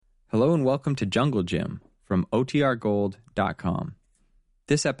Hello and welcome to Jungle Gym from OTRGold.com.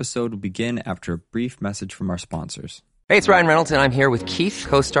 This episode will begin after a brief message from our sponsors. Hey, it's Ryan Reynolds, and I'm here with Keith,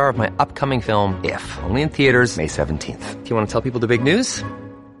 co-star of my upcoming film, If, only in theaters May 17th. Do you want to tell people the big news?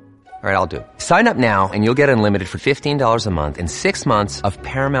 All right, I'll do it. Sign up now and you'll get unlimited for $15 a month and 6 months of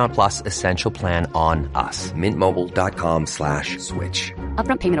Paramount Plus Essential Plan on us. MintMobile.com/switch.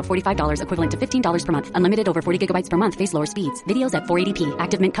 Upfront payment of $45 equivalent to $15 per month. Unlimited over 40 gigabytes per month. Face lower speeds. Videos at 480p.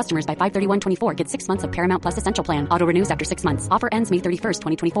 Active Mint customers by 531.24 get 6 months of Paramount Plus Essential Plan. Auto renews after 6 months. Offer ends May 31st,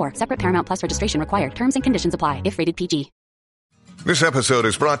 2024. Separate Paramount Plus registration required. Terms and conditions apply if rated PG. This episode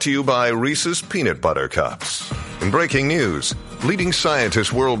is brought to you by Reese's Peanut Butter Cups. In breaking news, leading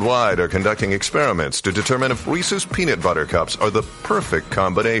scientists worldwide are conducting experiments to determine if Reese's Peanut Butter Cups are the perfect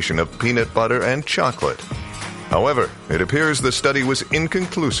combination of peanut butter and chocolate. However, it appears the study was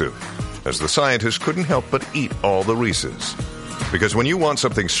inconclusive, as the scientists couldn't help but eat all the Reese's. Because when you want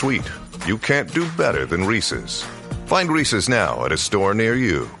something sweet, you can't do better than Reese's. Find Reese's now at a store near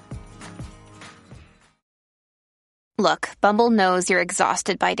you. Look, Bumble knows you're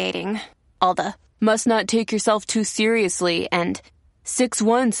exhausted by dating. All the, must not take yourself too seriously, and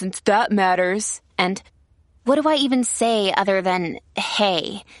 6'1" since that matters, and what do I even say other than,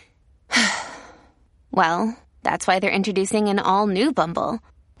 hey? Well, that's why they're introducing an all-new Bumble,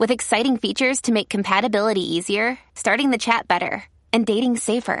 with exciting features to make compatibility easier, starting the chat better, and dating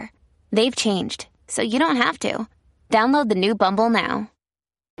safer. They've changed, so you don't have to. Download the new Bumble now.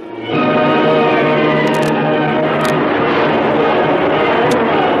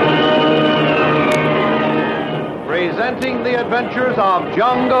 Presenting the adventures of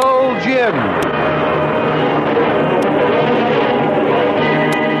Jungle Jim.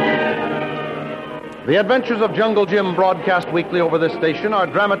 The adventures of Jungle Jim, broadcast weekly over this station, are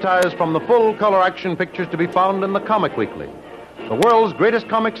dramatized from the full-color action pictures to be found in the Comic Weekly, the world's greatest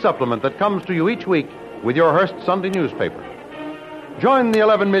comic supplement that comes to you each week with your Hearst Sunday newspaper. Join the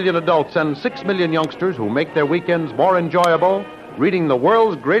 11 million adults and 6 million youngsters who make their weekends more enjoyable reading the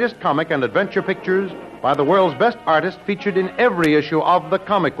world's greatest comic and adventure pictures by the world's best artists featured in every issue of the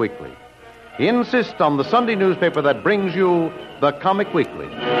Comic Weekly. Insist on the Sunday newspaper that brings you the Comic Weekly.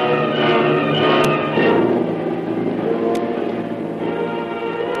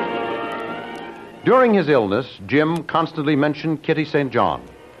 During his illness, Jim constantly mentioned Kitty St. John.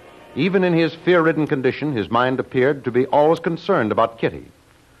 Even in his fear-ridden condition, his mind appeared to be always concerned about Kitty.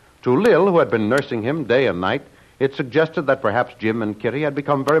 To Lil, who had been nursing him day and night, it suggested that perhaps Jim and Kitty had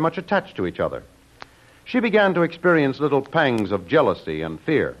become very much attached to each other. She began to experience little pangs of jealousy and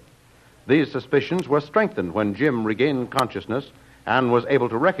fear. These suspicions were strengthened when Jim regained consciousness and was able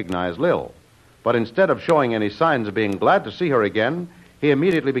to recognize Lil. But instead of showing any signs of being glad to see her again, he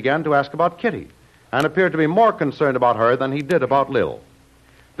immediately began to ask about Kitty and appeared to be more concerned about her than he did about Lil.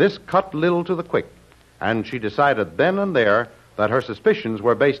 This cut Lil to the quick, and she decided then and there that her suspicions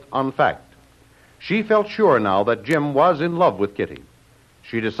were based on fact. She felt sure now that Jim was in love with Kitty.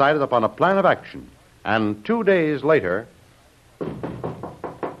 She decided upon a plan of action, and 2 days later...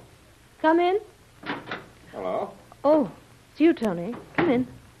 Come in. Hello. Oh, it's you, Tony. Come in.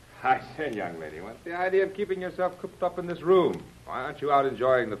 I say, young lady, what's the idea of keeping yourself cooped up in this room? Why aren't you out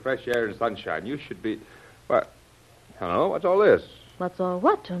enjoying the fresh air and sunshine? You should be... What? Hello, what's all this? What's all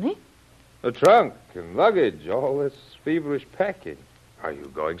what, Tony? The trunk and luggage, all this feverish packing. Are you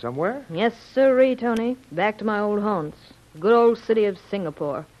going somewhere? Yes, sirree, Tony. Back to my old haunts. Good old city of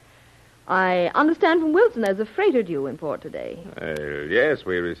Singapore. I understand from Wilson there's a freighter due in port today. Yes,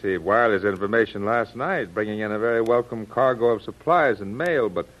 we received wireless information last night, bringing in a very welcome cargo of supplies and mail,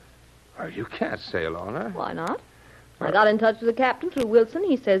 but you can't sail on her. Why not? I got in touch with the captain through Wilson.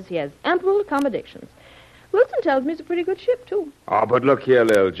 He says he has ample accommodations. Wilson tells me it's a pretty good ship, too. Oh, but look here,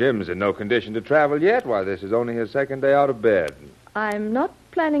 little Jim's in no condition to travel yet. Why, this is only his second day out of bed. I'm not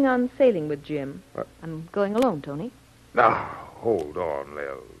planning on sailing with Jim. What? I'm going alone, Tony. Now, hold on,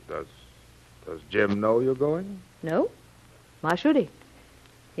 Lil. Does Jim know you're going? No. Why should he?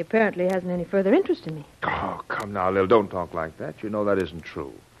 He apparently hasn't any further interest in me. Oh, come now, Lil. Don't talk like that. You know that isn't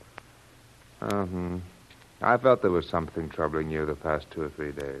true. I felt there was something troubling you the past 2 or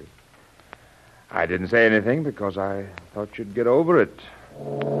 3 days. I didn't say anything because I thought you'd get over it.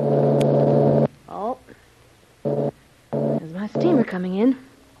 Oh. There's my steamer coming in.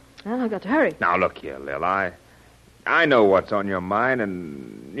 Well, I've got to hurry. Now, look here, Lil. I know what's on your mind,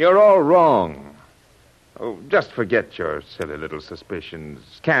 and you're all wrong. Oh, just forget your silly little suspicions.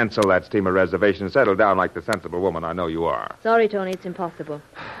 Cancel that steamer reservation and settle down like the sensible woman I know you are. Sorry, Tony, it's impossible.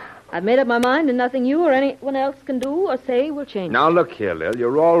 I've made up my mind, and nothing you or anyone else can do or say will change. Now, look here, Lil.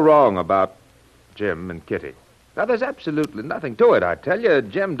 You're all wrong about Jim and Kitty. Now, there's absolutely nothing to it, I tell you.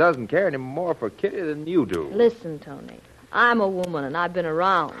 Jim doesn't care any more for Kitty than you do. Listen, Tony. I'm a woman, and I've been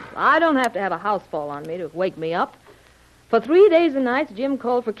around. I don't have to have a house fall on me to wake me up. For 3 days and nights, Jim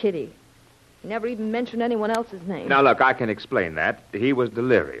called for Kitty. He never even mentioned anyone else's name. Now, look, I can explain that. He was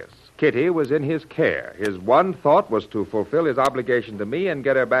delirious. Kitty was in his care. His one thought was to fulfill his obligation to me and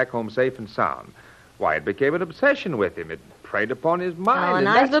get her back home safe and sound. Why, it became an obsession with him. It preyed upon his mind. Oh, a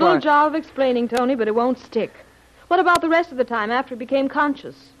nice little job of explaining, Tony, but it won't stick. What about the rest of the time after he became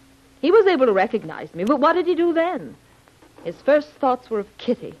conscious? He was able to recognize me, but what did he do then? His first thoughts were of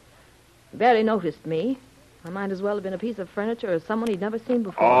Kitty. He barely noticed me. I might as well have been a piece of furniture or someone he'd never seen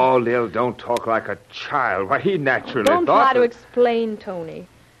before. Oh, Lil, don't talk like a child. Why, he naturally Don't try to explain, Tony.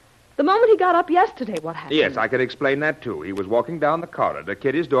 The moment he got up yesterday, what happened? Yes, I can explain that, too. He was walking down the corridor.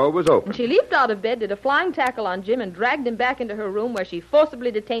 Kitty's door was open. She leaped out of bed, did a flying tackle on Jim, and dragged him back into her room where she forcibly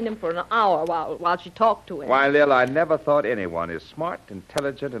detained him for an hour while she talked to him. Why, Lil, I never thought anyone as smart,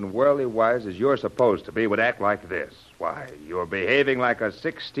 intelligent, and worldly wise as you're supposed to be would act like this. Why, you're behaving like a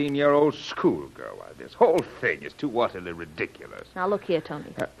 16-year-old schoolgirl. Why, this whole thing is too utterly ridiculous. Now, look here,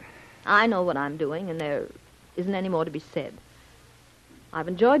 Tony. I know what I'm doing, and there isn't any more to be said. I've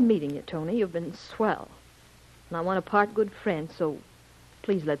enjoyed meeting you, Tony. You've been swell. And I want to part good friends, so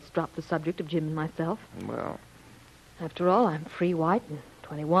please let's drop the subject of Jim and myself. Well, after all, I'm free white and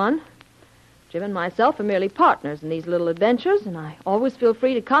 21. Jim and myself are merely partners in these little adventures, and I always feel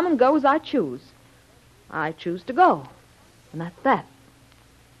free to come and go as I choose. I choose to go, and that's that.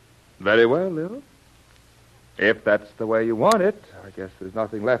 Very well, Lil. If that's the way you want it, I guess there's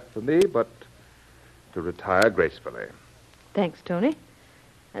nothing left for me but to retire gracefully. Thanks, Tony.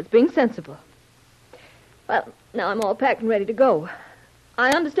 That's being sensible. Well, now I'm all packed and ready to go.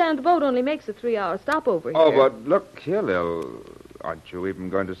 I understand the boat only makes a 3-hour stopover here. Oh, but look here, Lil. Aren't you even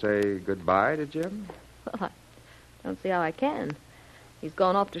going to say goodbye to Jim? Well, I don't see how I can. He's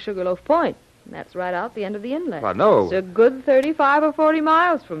gone off to Sugarloaf Point. And that's right out the end of the inlet. Well, no. It's a good 35 or 40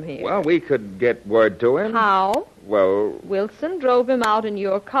 miles from here. Well, we could get word to him. How? Well, Wilson drove him out in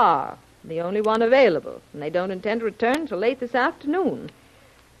your car, the only one available, and they don't intend to return until late this afternoon.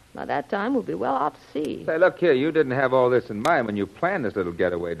 By that time, we'll be well out to sea. Say, look here, you didn't have all this in mind when you planned this little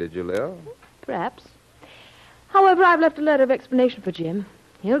getaway, did you, Lil? Perhaps. However, I've left a letter of explanation for Jim.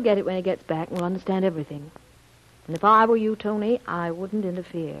 He'll get it when he gets back, and we'll understand everything. And if I were you, Tony, I wouldn't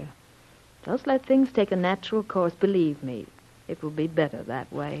interfere. Just let things take a natural course. Believe me, it will be better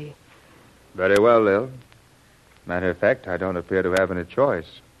that way. Very well, Lil. Matter of fact, I don't appear to have any choice.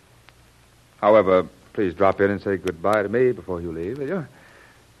 However, please drop in and say goodbye to me before you leave, will you?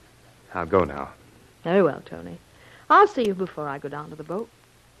 I'll go now. Very well, Tony. I'll see you before I go down to the boat.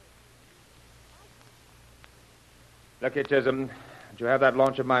 Look here, Chisholm. Did you have that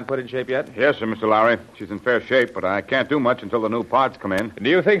launch of mine put in shape yet? Yes, sir, Mr. Lowry. She's in fair shape, but I can't do much until the new parts come in. Do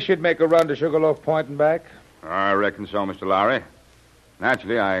you think she'd make a run to Sugarloaf Point and back? I reckon so, Mr. Lowry.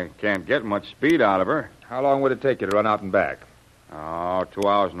 Naturally, I can't get much speed out of her. How long would it take you to run out and back? Oh, 2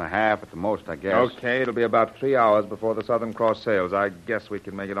 hours and a half at the most, I guess. Okay, it'll be about 3 hours before the Southern Cross sails. I guess we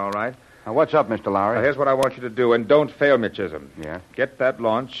can make it all right. Now, what's up, Mr. Lowry? Now, here's what I want you to do, and don't fail me, Chisholm. Yeah? Get that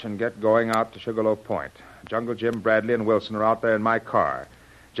launch and get going out to Sugarloaf Point. Jungle Jim, Bradley, and Wilson are out there in my car.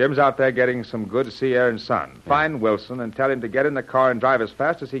 Jim's out there getting some good sea air and sun. Yeah. Find Wilson and tell him to get in the car and drive as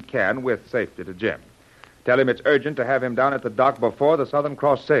fast as he can with safety to Jim. Tell him it's urgent to have him down at the dock before the Southern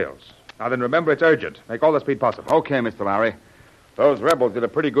Cross sails. Now then, remember, it's urgent. Make all the speed possible. Okay, Mr. Lowry. Those rebels did a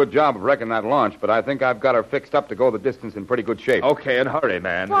pretty good job of wrecking that launch, but I think I've got her fixed up to go the distance in pretty good shape. Okay, and hurry,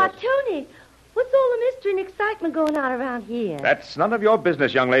 man. Why, Tony, what's all the mystery and excitement going on around here? That's none of your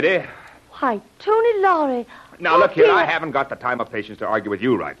business, young lady. Why, Tony Lowry. Now, look here, I haven't got the time or patience to argue with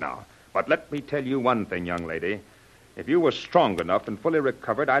you right now. But let me tell you one thing, young lady. If you were strong enough and fully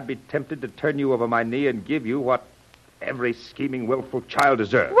recovered, I'd be tempted to turn you over my knee and give you what every scheming, willful child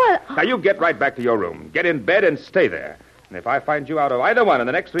deserves. Well, Now, you get right back to your room. Get in bed and stay there. And if I find you out of either one in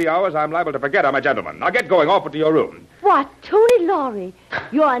the next 3 hours, I'm liable to forget I'm a gentleman. Now, get going. Off to your room. What, Tony Lowry?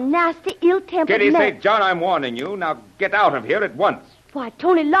 You're a nasty, ill-tempered Kitty, man. St. John, I'm warning you. Now, get out of here at once. Why,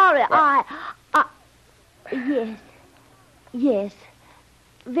 Tony Lowry, Yes. Yes.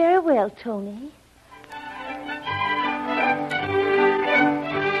 Very well, Tony.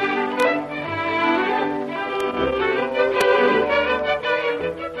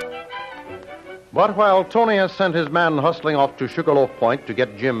 But while Tony has sent his man hustling off to Sugarloaf Point to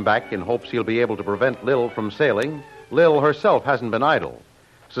get Jim back in hopes he'll be able to prevent Lil from sailing, Lil herself hasn't been idle.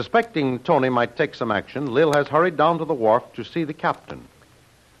 Suspecting Tony might take some action, Lil has hurried down to the wharf to see the captain.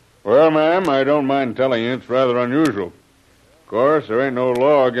 Well, ma'am, I don't mind telling you it's rather unusual. Of course, there ain't no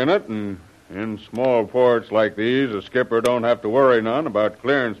log in it, and In small ports like these, a skipper don't have to worry none about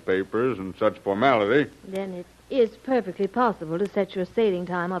clearance papers and such formality. Then it is perfectly possible to set your sailing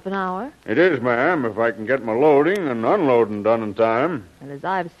time up an hour. It is, ma'am, if I can get my loading and unloading done in time. And as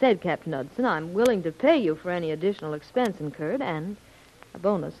I've said, Captain Hudson, I'm willing to pay you for any additional expense incurred and a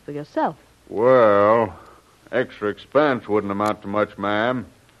bonus for yourself. Well, extra expense wouldn't amount to much, ma'am.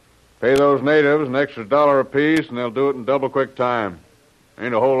 Pay those natives an extra $1 apiece, and they'll do it in double quick time.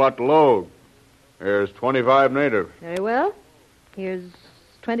 Ain't a whole lot to load. There's 25 natives. Very well. Here's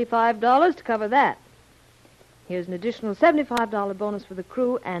 $25 to cover that. Here's an additional $75 bonus for the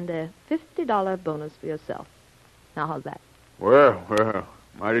crew and a $50 bonus for yourself. Now, how's that? Well,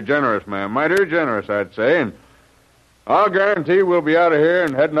 mighty generous, ma'am. Mighty generous, I'd say. And I'll guarantee we'll be out of here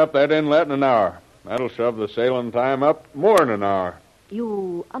and heading up that inlet in an hour. That'll shove the sailing time up more than an hour.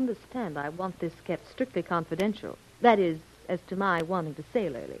 You understand I want this kept strictly confidential. That is, as to my wanting to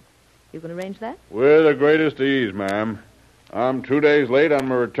sail early. You can arrange that? With the greatest ease, ma'am. I'm 2 days late on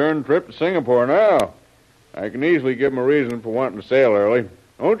my return trip to Singapore now. I can easily give 'em a reason for wanting to sail early.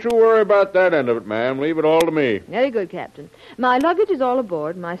 Don't you worry about that end of it, ma'am. Leave it all to me. Very good, Captain. My luggage is all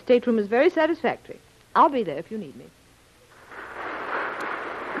aboard. My stateroom is very satisfactory. I'll be there if you need me.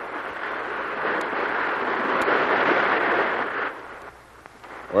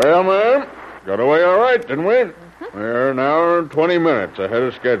 Well, ma'am, got away all right, didn't we? We're an hour and 20 minutes ahead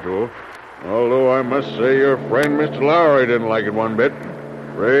of schedule. Although I must say your friend, Mr. Lowry, didn't like it one bit.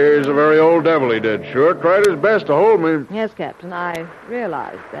 Ray's a very old devil, he did. Sure tried his best to hold me. Yes, Captain, I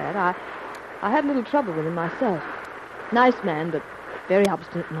realized that. I had a little trouble with him myself. Nice man, but very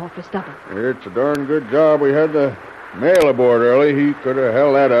obstinate and awfully stubborn. It's a darn good job we had the mail aboard early. He could have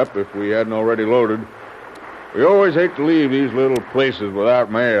held that up if we hadn't already loaded. We always hate to leave these little places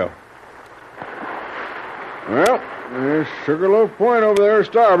without mail. Well, there's Sugarloaf Point over there,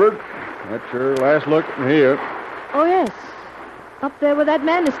 starboard. That's your last look at me here. Oh, yes. Up there where that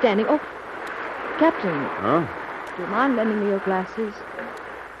man is standing. Oh, Captain. Huh? Do you mind lending me your glasses?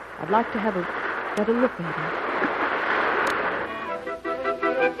 I'd like to have a better look at him.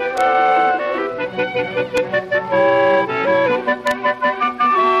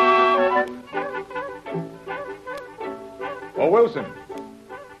 Oh, Wilson.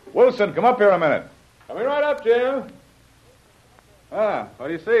 Wilson, come up here a minute. Coming right up, Jim. What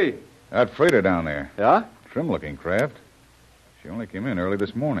do you see? That freighter down there. Yeah? Trim-looking craft. She only came in early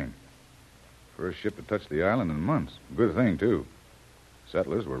this morning. First ship to touch the island in months. Good thing, too.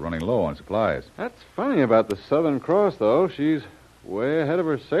 Settlers were running low on supplies. That's funny about the Southern Cross, though. She's way ahead of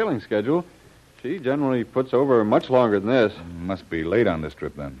her sailing schedule. She generally puts over much longer than this. Must be late on this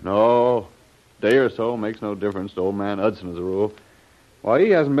trip, then. No. Day or so makes no difference to old man Hudson as a rule. Why,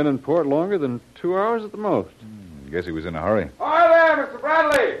 he hasn't been in port longer than 2 hours at the most. Guess he was in a hurry. Hi there, Mr.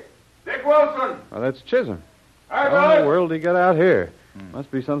 Bradley. Dick Wilson. Well, that's Chisholm. Hi, How in Billy. the world did he get out here?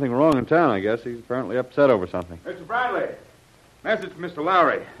 Must be something wrong in town, I guess. He's apparently upset over something. Mr. Bradley. Message from Mr.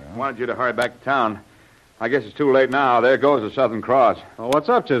 Lowry. Wanted you to hurry back to town. I guess it's too late now. There goes the Southern Cross. Well, what's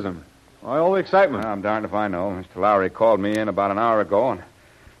up, Chisholm? Why all the excitement? I'm darned if I know. Mr. Lowry called me in about an hour ago and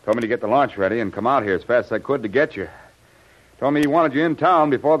told me to get the launch ready and come out here as fast as I could to get you. Told me he wanted you in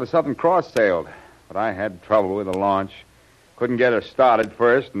town before the Southern Cross sailed. But I had trouble with the launch. Couldn't get her started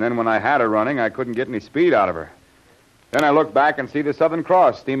first, and then when I had her running, I couldn't get any speed out of her. Then I looked back and see the Southern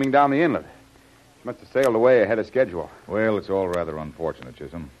Cross steaming down the inlet. She must have sailed away ahead of schedule. Well, it's all rather unfortunate,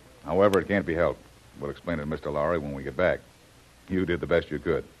 Chisholm. However, it can't be helped. We'll explain it to Mr. Lowry when we get back. You did the best you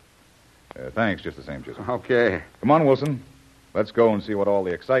could. Thanks just the same, Chisholm. Okay. Come on, Wilson. Let's go and see what all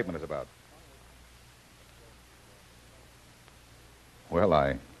the excitement is about. Well,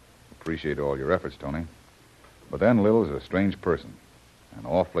 I appreciate all your efforts, Tony. But then Lil's a strange person. And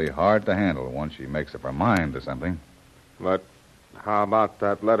awfully hard to handle once she makes up her mind to something. But how about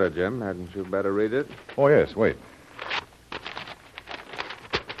that letter, Jim? Hadn't you better read it? Oh, yes, wait.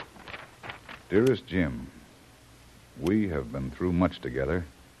 Dearest Jim, we have been through much together,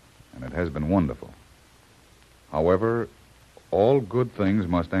 and it has been wonderful. However, all good things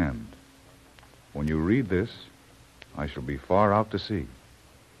must end. When you read this, I shall be far out to sea.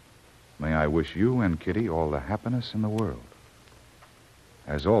 May I wish you and Kitty all the happiness in the world.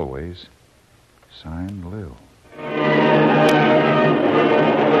 As always, signed, Lil.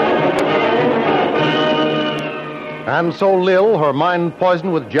 And so Lil, her mind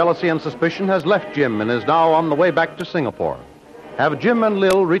poisoned with jealousy and suspicion, has left Jim and is now on the way back to Singapore. Have Jim and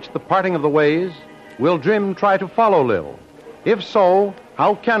Lil reached the parting of the ways? Will Jim try to follow Lil? If so,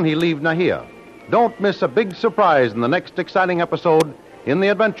 how can he leave Nahia? Don't miss a big surprise in the next exciting episode in the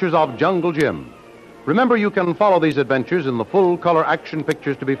adventures of Jungle Jim. Remember, you can follow these adventures in the full-color action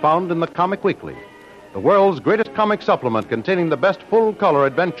pictures to be found in the Comic Weekly, the world's greatest comic supplement containing the best full-color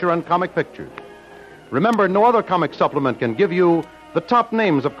adventure and comic pictures. Remember, no other comic supplement can give you the top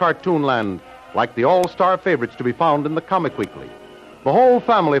names of Cartoonland, like the all-star favorites to be found in the Comic Weekly. The whole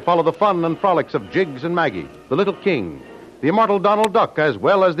family follow the fun and frolics of Jiggs and Maggie, the Little King, the immortal Donald Duck, as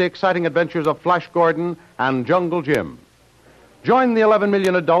well as the exciting adventures of Flash Gordon and Jungle Jim. Join the 11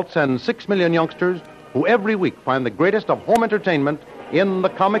 million adults and 6 million youngsters who every week find the greatest of home entertainment in the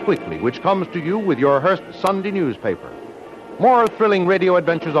Comic Weekly, which comes to you with your Hearst Sunday newspaper. More thrilling radio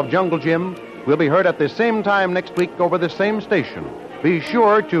adventures of Jungle Jim will be heard at the same time next week over the same station. Be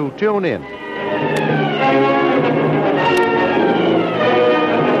sure to tune in.